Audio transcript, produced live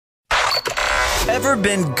Ever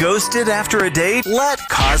been ghosted after a date? Let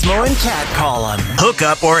Cosmo and Kat call them. Hook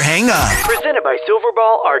up or hang up. Presented by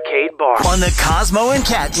Silverball Arcade Bar. On the Cosmo and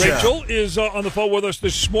Kat Show. Rachel is on the phone with us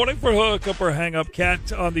this morning for Hook Up or Hang Up.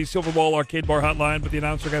 Kat on the Silverball Arcade Bar hotline, but the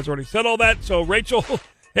announcer has already said all that. So, Rachel,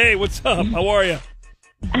 hey, what's up? How are you?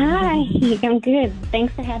 Hi, I'm good.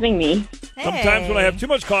 Thanks for having me. Hey. Sometimes when I have too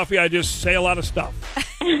much coffee, I just say a lot of stuff.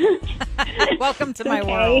 Welcome to my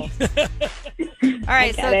world. All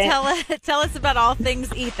right, so tell us about all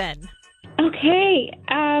things Ethan. Okay,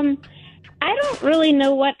 I don't really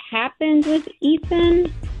know what happened with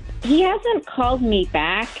Ethan. He hasn't called me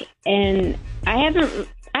back, and I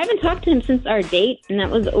haven't talked to him since our date, and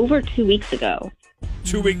that was over 2 weeks ago.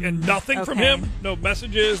 2 weeks and nothing from him? No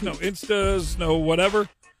messages, no Instas, no whatever?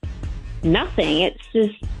 Nothing. It's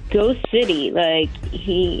just Ghost City. Like,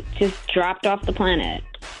 he just dropped off the planet.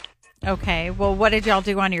 Okay, well, what did y'all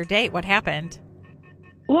do on your date? What happened?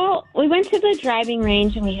 Well, we went to the driving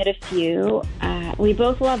range and we hit a few. We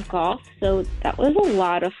both love golf, so that was a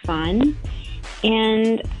lot of fun.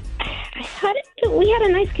 And I thought we had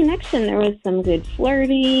a nice connection. There was some good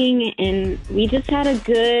flirting, and we just had a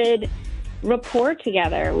good rapport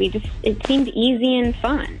together. It seemed easy and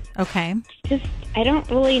fun. Okay. I don't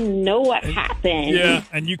really know what happened. Yeah,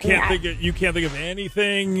 and you can't think of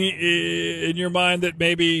anything in your mind that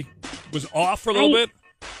maybe was off for a little bit?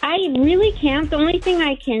 I really can't. The only thing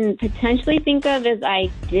I can potentially think of is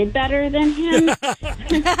I did better than him.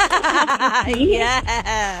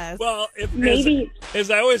 Yes. Well, maybe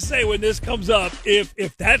as I always say when this comes up,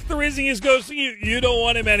 if that's the reason he's ghosting you, you don't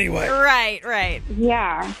want him anyway. Right.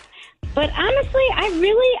 Yeah. But honestly,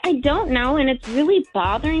 I don't know, and it's really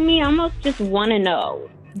bothering me. I almost just want to know.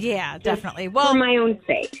 Yeah, definitely. Well, for my own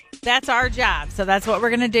sake. That's our job, so that's what we're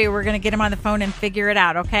going to do. We're going to get him on the phone and figure it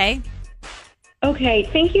out, okay? Okay,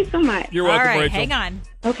 thank you so much. You're welcome, all right, Rachel. hang on.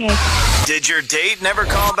 Okay. Did your date never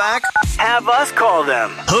call back? Have us call them.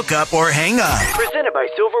 Hook up or hang up. Presented by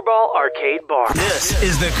Silverball Arcade Bar. This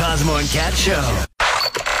is the Cosmo and Kat Show.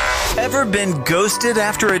 Ever been ghosted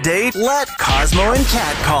after a date? Let Cosmo and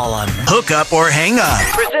Kat call them. Hook up or hang up.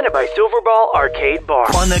 Presented by Silverball Arcade Bar.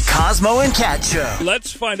 On the Cosmo and Kat Show.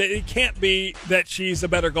 Let's find it. It can't be that she's a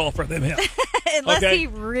better golfer than him. Unless he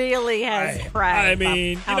really has pride. I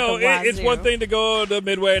mean, it's one thing to go to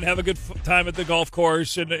Midway and have a good time at the golf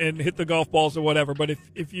course and hit the golf balls or whatever. But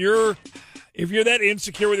if you're that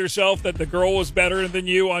insecure with yourself that the girl was better than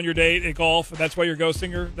you on your date at golf and that's why you're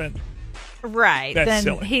ghosting her, then that's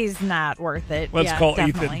silly. He's not worth it. Let's call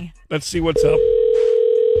definitely. Ethan. Let's see what's up.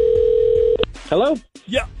 Hello?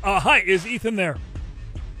 Yeah. Hi. Is Ethan there?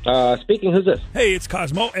 Speaking. Who's this? Hey, it's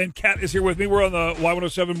Cosmo, and Kat is here with me. We're on the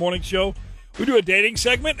Y107 Morning Show. We do a dating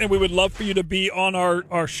segment, and we would love for you to be on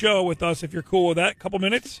our show with us if you're cool with that. Couple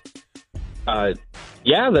minutes? Yeah,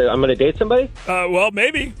 I'm going to date somebody? Well,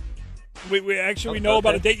 maybe. We know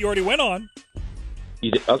about a date you already went on.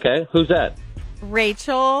 Okay. Who's that?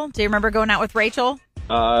 Rachel. Do you remember going out with Rachel?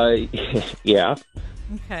 Yeah.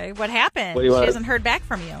 Okay. What happened? What do you want? She hasn't heard back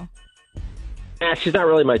from you. She's not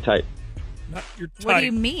really my type. Not your type. What do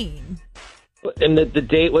you mean? And the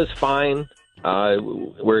date was fine.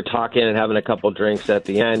 We were talking and having a couple drinks at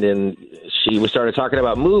the end, and we started talking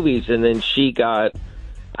about movies, and then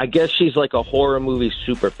I guess she's like a horror movie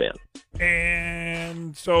super fan.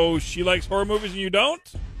 And so she likes horror movies and you don't?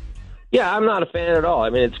 Yeah, I'm not a fan at all. I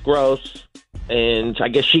mean, it's gross, and I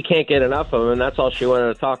guess she can't get enough of them, and that's all she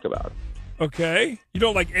wanted to talk about. Okay. You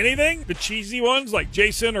don't like anything? The cheesy ones like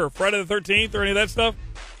Jason or Friday the 13th or any of that stuff?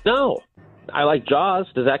 No. I like Jaws.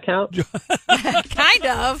 Does that count? Kind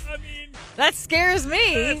of. I mean, that scares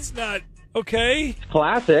me. That's not okay.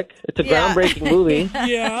 Classic. It's a groundbreaking movie.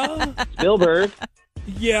 Yeah. Spielberg.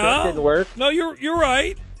 Yeah. That didn't work. No, you're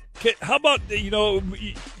right. Okay, how about,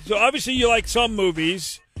 so obviously you like some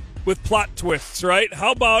movies with plot twists, right?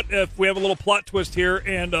 How about if we have a little plot twist here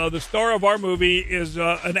and the star of our movie is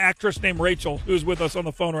an actress named Rachel who's with us on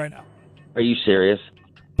the phone right now. Are you serious?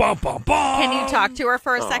 Bum, bum, bum. Can you talk to her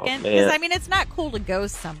for a second? Man. Because, I mean, it's not cool to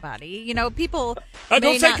ghost somebody. People...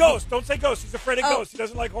 Don't say ghost. Don't say ghost. He's afraid of ghosts. He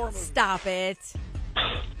doesn't like horror movies. Stop it.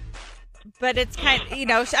 But it's kind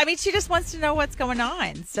of, I mean, she just wants to know what's going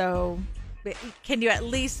on. So can you at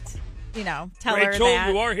least, tell her that?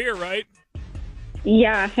 Rachel, you are here, right?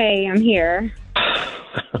 Yeah, hey, I'm here.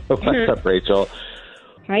 What's up, Rachel?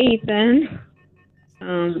 Hi, Ethan.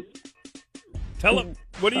 Tell him.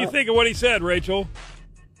 What do you think of what he said, Rachel?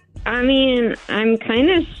 I mean, I'm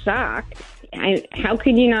kind of shocked. How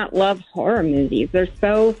could you not love horror movies? They're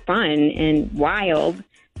so fun and wild.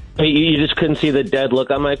 I mean, you just couldn't see the dead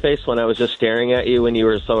look on my face when I was just staring at you when you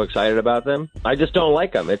were so excited about them? I just don't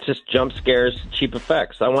like them. It's just jump scares, cheap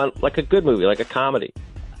effects. I want like a good movie, like a comedy.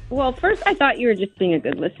 Well, first I thought you were just being a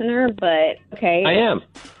good listener, but okay. I am.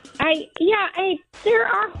 There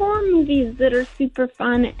are horror movies that are super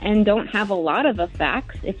fun and don't have a lot of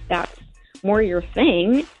effects, if that's more your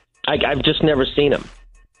thing. I've just never seen them.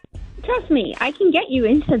 Trust me, I can get you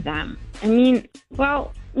into them. I mean,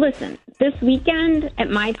 well, listen, this weekend at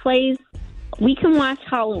my place, we can watch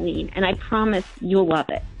Halloween, and I promise you'll love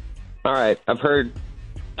it. All right, I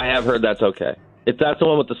have heard that's okay. If that's the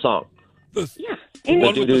one with the song. Yeah.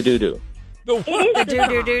 The do-do-do-do. The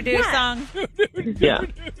do-do-do-do song. Yeah.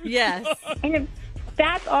 Yes. And if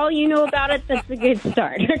that's all you know about it, that's a good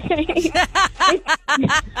start, okay?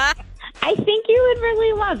 I think you would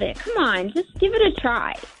really love it. Come on, just give it a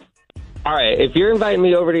try. All right, if you're inviting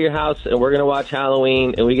me over to your house and we're going to watch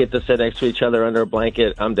Halloween and we get to sit next to each other under a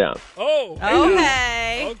blanket, I'm down. Oh.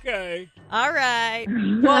 Okay. Okay. All right.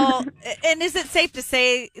 Well, and is it safe to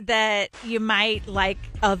say that you might like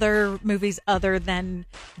other movies other than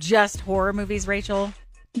just horror movies, Rachel?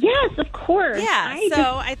 Yes, of course. Yeah,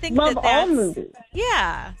 I think love that's all movies.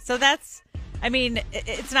 Yeah, so that's, I mean,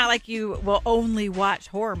 it's not like you will only watch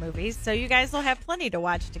horror movies, so you guys will have plenty to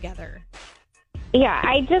watch together. Yeah,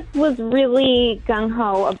 I just was really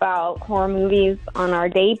gung-ho about horror movies on our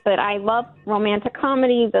date, but I love romantic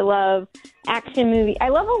comedies. I love action movies. I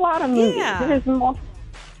love a lot of movies. Yeah.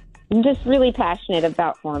 I'm just really passionate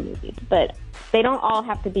about horror movies, but they don't all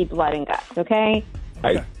have to be blood and guts, okay?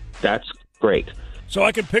 That's great. So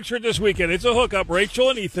I can picture it this weekend. It's a hookup. Rachel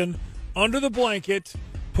and Ethan under the blanket,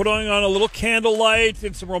 putting on a little candlelight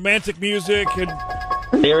and some romantic music. And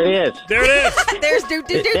there it is. There it is. There's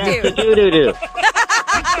do-do-do-do. That's the do-do-do.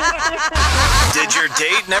 Did your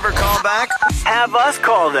date never call back? Have us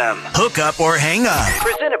call them. Hook up or hang up.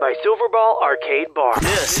 Presented by Silverball Arcade Bar.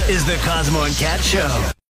 This is the Cosmo and Cat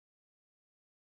Show.